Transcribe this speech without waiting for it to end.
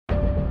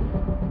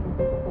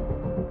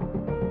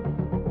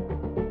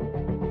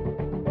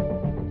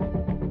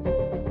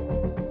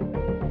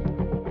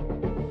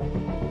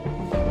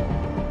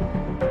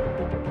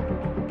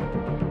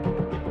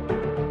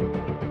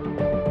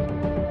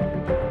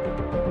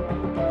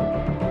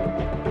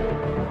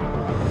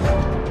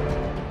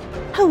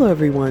Hello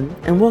everyone,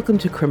 and welcome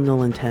to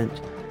Criminal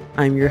Intent.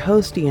 I'm your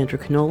host, Deandra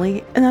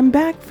Cannoli, and I'm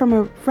back from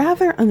a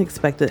rather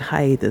unexpected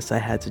hiatus I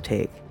had to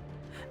take.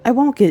 I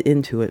won't get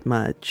into it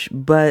much,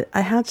 but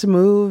I had to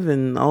move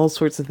and all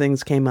sorts of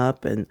things came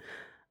up, and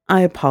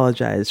I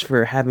apologize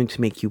for having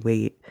to make you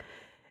wait.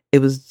 It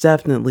was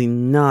definitely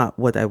not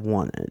what I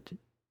wanted.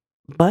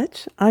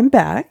 But I'm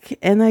back,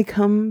 and I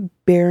come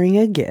bearing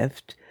a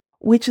gift,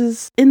 which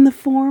is in the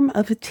form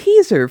of a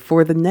teaser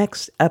for the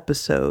next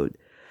episode.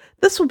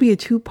 This will be a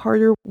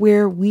two-parter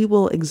where we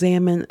will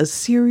examine a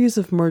series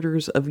of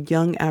murders of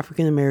young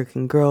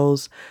African-American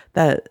girls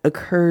that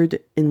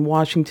occurred in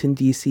Washington,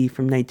 D.C.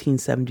 from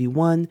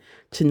 1971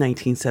 to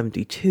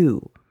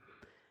 1972.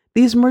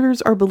 These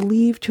murders are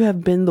believed to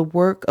have been the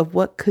work of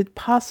what could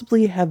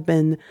possibly have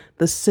been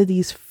the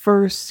city's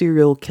first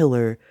serial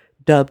killer,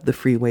 dubbed the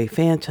Freeway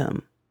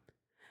Phantom.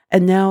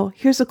 And now,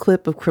 here's a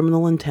clip of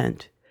Criminal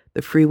Intent,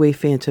 The Freeway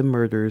Phantom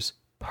Murders,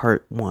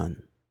 Part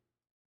 1.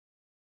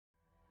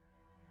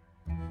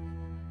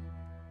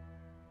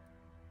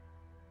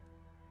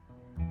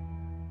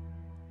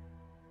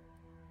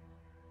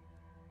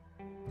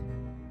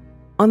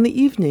 On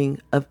the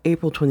evening of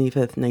April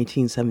 25th,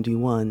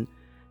 1971,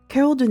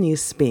 Carol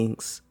Denise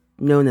Spinks,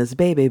 known as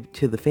Bebe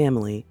to the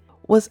family,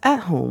 was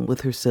at home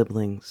with her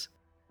siblings.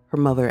 Her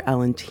mother,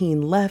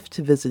 Alantine, left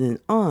to visit an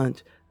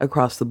aunt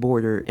across the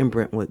border in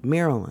Brentwood,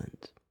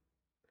 Maryland.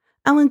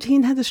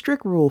 Alantine had a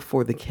strict rule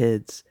for the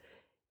kids.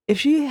 If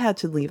she had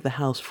to leave the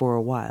house for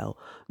a while,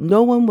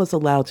 no one was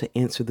allowed to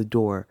answer the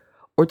door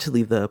or to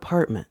leave the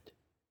apartment.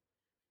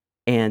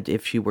 And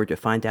if she were to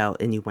find out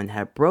anyone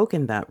had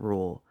broken that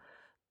rule,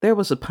 there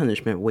was a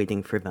punishment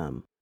waiting for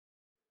them.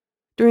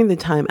 During the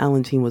time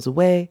Alantine was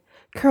away,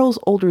 Carol's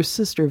older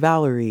sister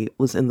Valerie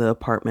was in the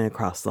apartment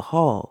across the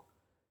hall.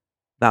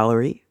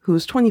 Valerie, who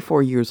was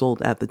 24 years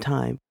old at the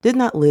time, did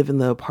not live in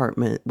the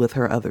apartment with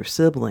her other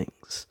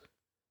siblings.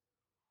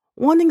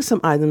 Wanting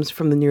some items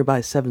from the nearby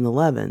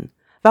 7-Eleven,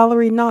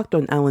 Valerie knocked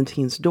on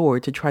Alantine's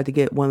door to try to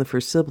get one of her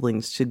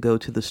siblings to go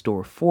to the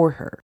store for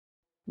her.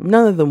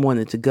 None of them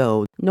wanted to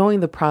go, knowing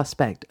the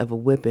prospect of a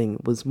whipping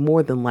was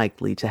more than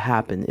likely to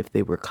happen if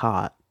they were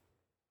caught.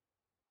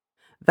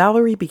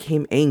 Valerie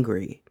became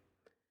angry.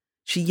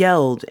 She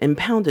yelled and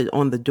pounded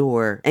on the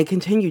door and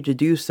continued to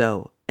do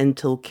so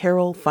until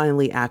Carol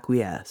finally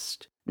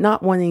acquiesced,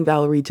 not wanting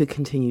Valerie to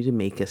continue to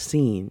make a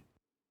scene.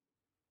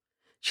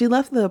 She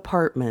left the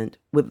apartment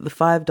with the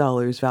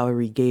 $5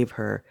 Valerie gave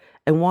her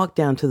and walked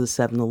down to the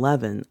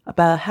 7-Eleven,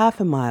 about a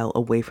half a mile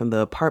away from the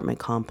apartment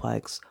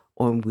complex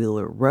on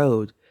Wheeler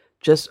Road,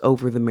 just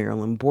over the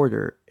Maryland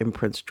border in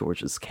Prince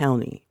George's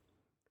County.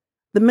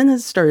 The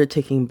minutes started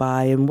ticking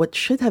by, and what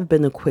should have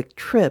been a quick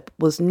trip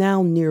was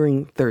now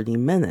nearing 30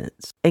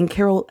 minutes, and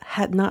Carol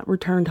had not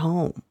returned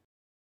home.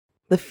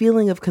 The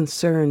feeling of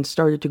concern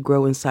started to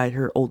grow inside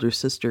her older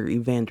sister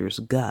Evander's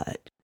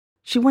gut.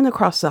 She went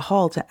across the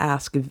hall to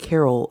ask if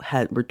Carol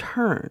had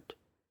returned.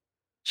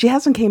 "She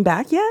hasn't came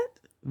back yet?"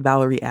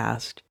 Valerie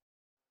asked.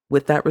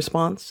 With that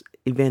response,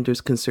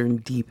 Evander's concern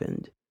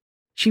deepened.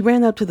 She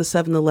ran up to the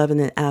 7-Eleven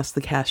and asked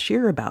the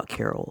cashier about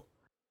Carol.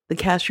 The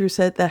cashier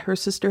said that her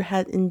sister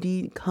had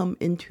indeed come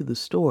into the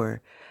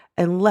store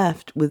and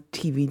left with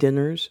TV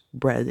dinners,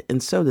 bread,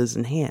 and sodas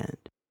in hand.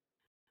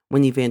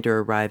 When Evander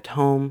arrived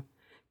home,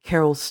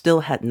 Carol still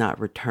had not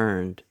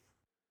returned.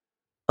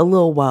 A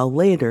little while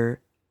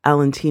later,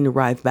 Alantine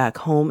arrived back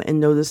home and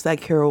noticed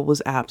that Carol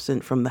was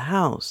absent from the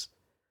house.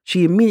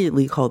 She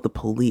immediately called the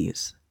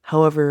police.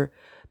 However,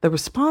 the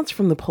response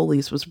from the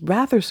police was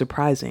rather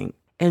surprising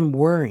and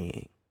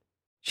worrying.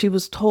 She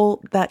was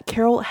told that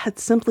Carol had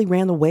simply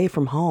ran away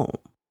from home.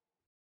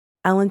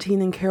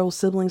 Alantine and Carol's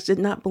siblings did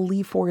not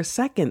believe for a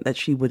second that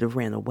she would have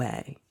ran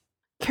away.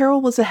 Carol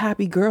was a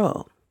happy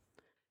girl.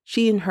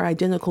 She and her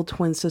identical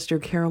twin sister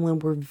Carolyn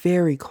were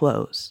very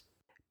close.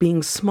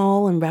 Being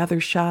small and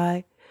rather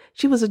shy,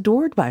 she was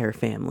adored by her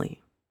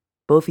family.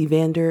 Both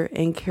Evander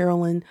and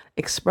Carolyn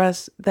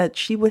expressed that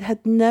she would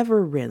have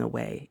never ran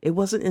away. It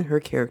wasn't in her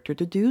character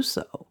to do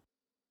so.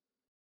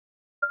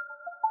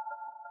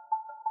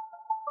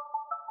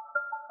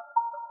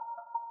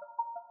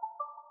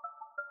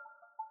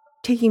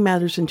 Taking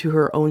matters into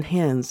her own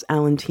hands,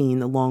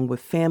 Alantine, along with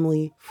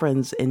family,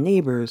 friends, and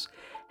neighbors,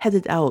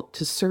 headed out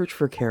to search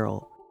for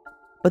Carol,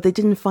 but they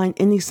didn't find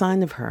any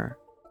sign of her.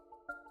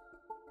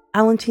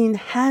 Alantine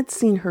had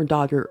seen her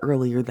daughter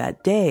earlier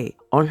that day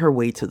on her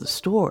way to the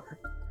store,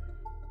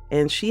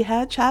 and she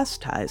had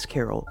chastised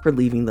Carol for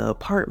leaving the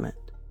apartment.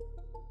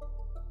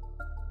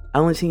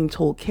 Alantine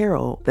told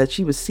Carol that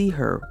she would see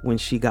her when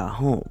she got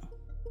home.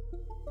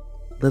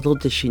 Little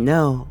did she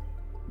know,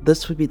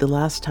 this would be the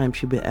last time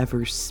she would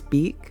ever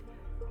speak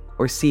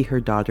or see her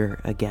daughter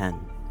again.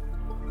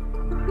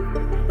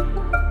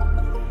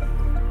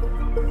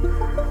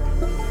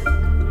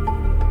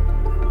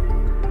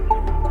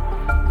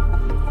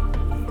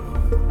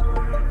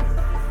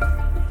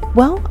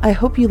 Well, I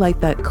hope you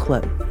liked that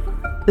clip.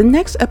 The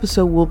next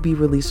episode will be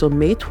released on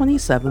May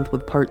 27th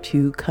with part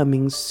 2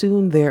 coming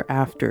soon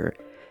thereafter.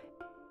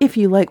 If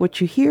you like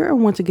what you hear or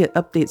want to get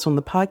updates on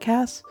the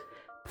podcast,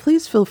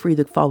 Please feel free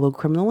to follow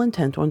Criminal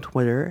Intent on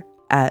Twitter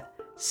at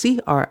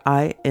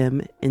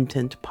CRIM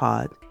Intent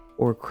Pod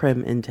or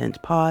Crim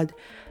Intent Pod,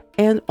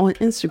 and on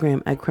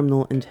Instagram at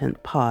Criminal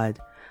Intent Pod.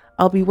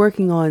 I'll be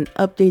working on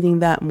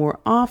updating that more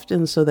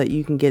often so that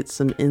you can get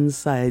some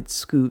inside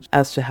scoops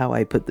as to how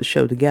I put the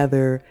show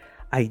together,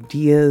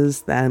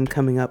 ideas that I'm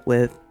coming up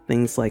with,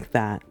 things like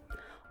that.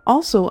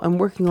 Also, I'm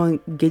working on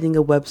getting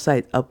a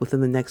website up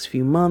within the next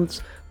few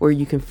months where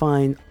you can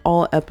find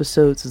all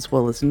episodes as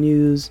well as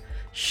news,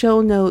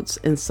 show notes,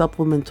 and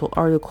supplemental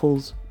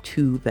articles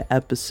to the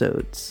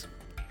episodes.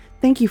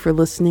 Thank you for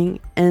listening,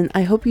 and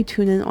I hope you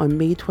tune in on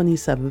May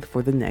 27th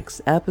for the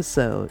next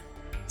episode.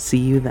 See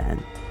you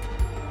then.